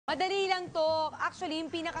Madali lang to. Actually,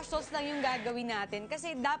 yung pinaka-sauce lang yung gagawin natin.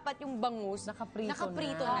 Kasi dapat yung bangus, nakaprito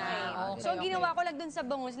na. Okay, So, ang ginawa ko lang dun sa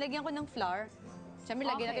bangus, lagyan ko ng flour. Siyempre,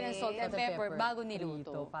 lagyan natin ng salt and pepper bago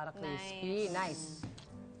niluto. Para crispy. Nice.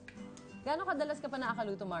 Gano'ng kadalas ka pa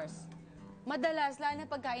nakakaluto, Mars? Madalas, lalo na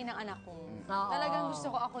pagkain ng anak ko. Talagang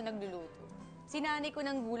gusto ko ako nagluluto. Sinanay ko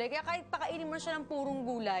ng gulay. Kaya kahit pakainin mo siya ng purong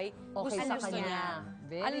gulay, gusto niya.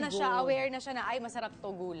 Ano na siya, aware na siya na, ay, masarap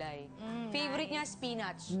to gulay. Favorite niya,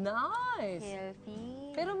 spinach. Nice!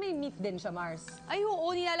 Healthy. Pero may meat din siya, Mars. Ay, oo,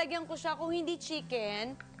 nilalagyan ko siya. Kung hindi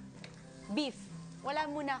chicken, beef. Wala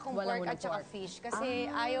muna akong pork at saka fish. Kasi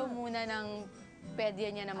ayaw muna ng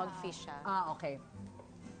pedya niya na mag-fish siya. Okay.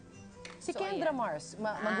 Si Kendra, Mars,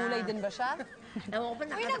 magulay din ba siya? Ewan ko pa,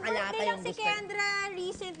 nakakalata nag-birthday lang yung si gusto. Kendra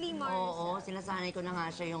recently, Mars. Oo, sinasanay ko na nga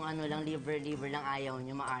siya yung ano lang, liver lang ayaw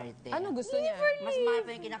niya, maarte. Ano gusto niya? Mas mahal pa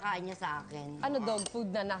yung kinakain niya sa akin. Ano, dog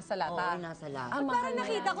food na nasa lata? Oo, nasa lata. Parang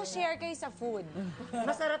nakita ko share kayo sa food.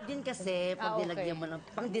 Masarap din kasi pag nilagyan mo ng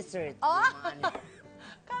pang-dessert.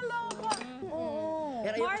 Kaloka!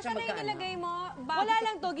 Pero ayoko Mars, siya ano yung magkaano. nilagay mo? Wala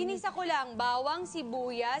lang to, ginisa ko lang. Bawang,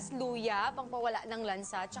 sibuyas, luya, pangpawala ng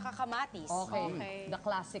lansa, tsaka kamatis. Okay. The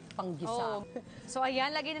classic panggisa. Oh. So ayan,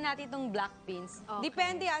 lagyan na natin itong black beans.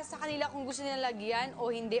 Depende sa kanila kung gusto nila lagyan o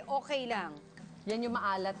hindi, okay lang. Yan yung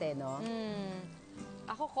maalat no?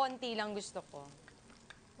 Ako konti lang gusto ko.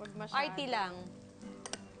 Huwag masyado. Arty lang.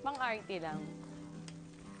 Pang-arty lang.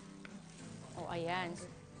 O, ayan.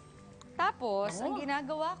 Tapos, ang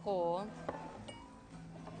ginagawa ko,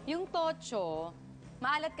 yung tocho,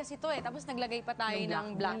 maalat kasi to Tapos naglagay pa tayo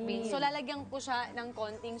ng black beans. So, lalagyan ko siya ng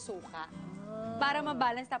konting suka. Para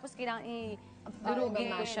mabalance. Tapos, kailangan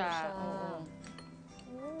durugin ko siya.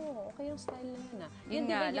 Okay yung style na yun Yun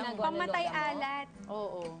nga lang. Pamatay alat.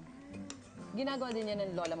 Oo. Ginagawa din yan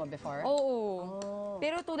ng lola mo before? Oo.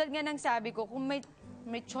 Pero tulad nga ng sabi ko, kung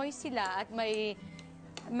may choice sila at may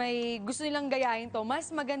gusto nilang gayahin to, mas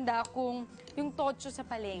maganda kung yung tocho sa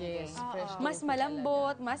palengke. Yes, fresh Mas tofu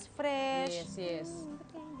malambot, mas fresh. Yes.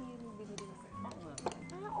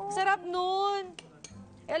 Sarap nun!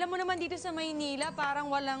 Alam mo naman dito sa Maynila,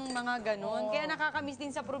 parang walang mga ganon. Kaya nakakamiss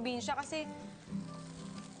din sa probinsya kasi...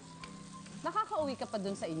 Nakakauwi ka pa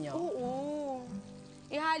dun sa inyo? Oo.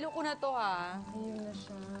 Ihalo ko na to Ayun na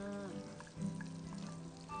siya.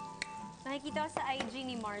 Nakikita ko sa IG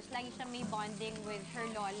ni Mars, lagi siya may bonding with her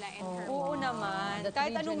lola and her Oo naman. That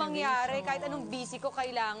Kahit anong mangyari, regeneration. kahit anong busy ko,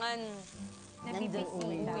 kailangan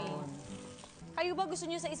nabibisita. Kayo ba gusto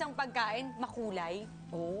niyo sa isang pagkain makulay?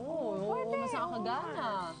 Oo, mas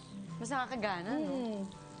nakakagana. Mas nakakagana, no?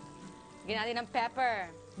 Lagyan natin ng pepper.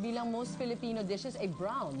 Bilang most Filipino dishes ay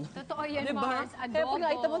brown. Totoo yan, Diba? Mars. Kaya Adobo. pag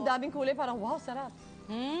nakita mo daming kulay, parang wow, sarap.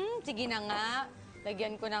 Sige na nga.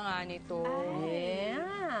 Lagyan ko na nga nito. Yeah.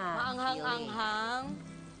 Maanghang-anghang.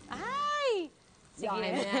 Ay! Sige.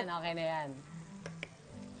 Okay na yan.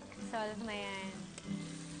 Solve na yan.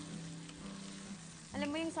 Alam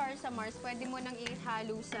mo yung sour sa Mars, pwede mo nang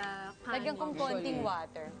ihalo sa kanin. Lagyan kong konting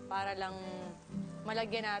water para lang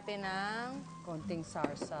malagyan natin ng Konting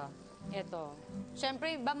sarsa. ito.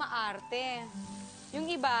 Siyempre, iba maarte. Yung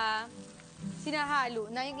iba, sinahalo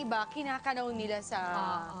na. Yung iba, kinakanaw nila sa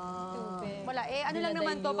tubig. Wala. Ano lang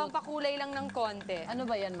naman to, Dinadilute. pampakulay lang ng konti. Ano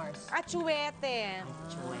ba yan, Mars? Atsuete.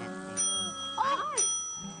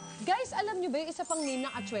 Guys, alam nyo ba yung isa pang name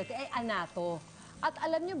ng atsuete ay anato? At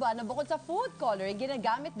alam nyo ba na bukod sa food coloring,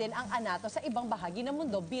 ginagamit din ang anato sa ibang bahagi ng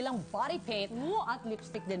mundo bilang body paint at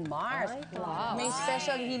lipstick din, Mars. wow. May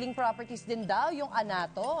special healing properties din daw yung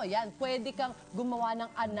anato. Yan, pwede kang gumawa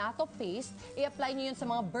ng anato paste, i-apply nyo yun sa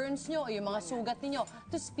mga burns nyo o yung mga sugat niyo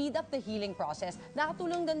to speed up the healing process.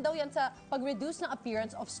 Nakatulong din daw yan sa pag-reduce ng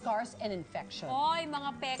appearance of scars and infection. Oy,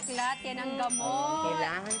 mga peklat, yan ang gamot.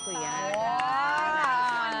 Kailangan ko yan.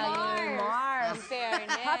 Mars! In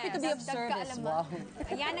fairness. Happy to be of Dagdag service. kaalaman. Wow.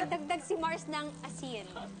 Ayan, nagdagdag si Mars ng asin.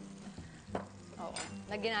 Oo.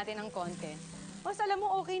 Lagyan natin ng konti. Mas alam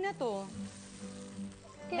mo, okay na to.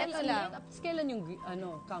 Kailan, lang. kailan yung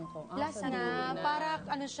kangkong? Last sa dulo na, para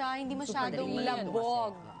ano siya, hindi masyadong dry.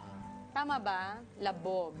 labog. Tama ba?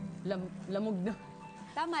 Labog. Lamog na.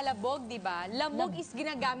 Tama, labog, di ba? Lamog is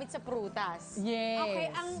ginagamit sa prutas. Yes. Okay,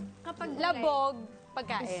 ang kapag gulay, Labog,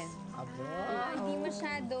 pagkain. hindi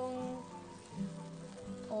masyadong...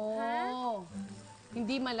 Oh.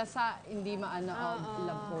 Hindi malasa, hindi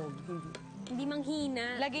labog. Hindi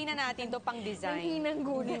manghina. Lagay na natin to pang design. Hinang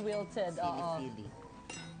gulay wilted. Oo. Sili.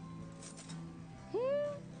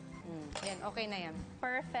 Yan, okay na yan.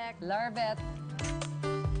 Perfect. Larvet.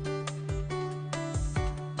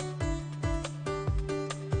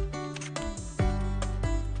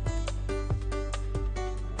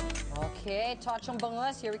 Okay, Tochong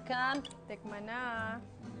Bangus, here we come. Tikman na.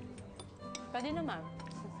 Pwede naman.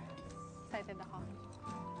 Excited ako.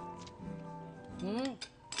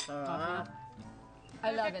 Sarap. I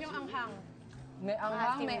love it. Yung anghang. May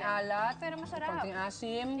anghang, Maasim may na. alat, Pero masarap. konting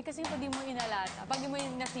asim. Hindi kasi pag di mo inalata, pag di mo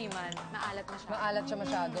nasiman, maalat na siya. Maalat siya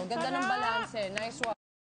masyado. Ganda ng balanse. Nice one.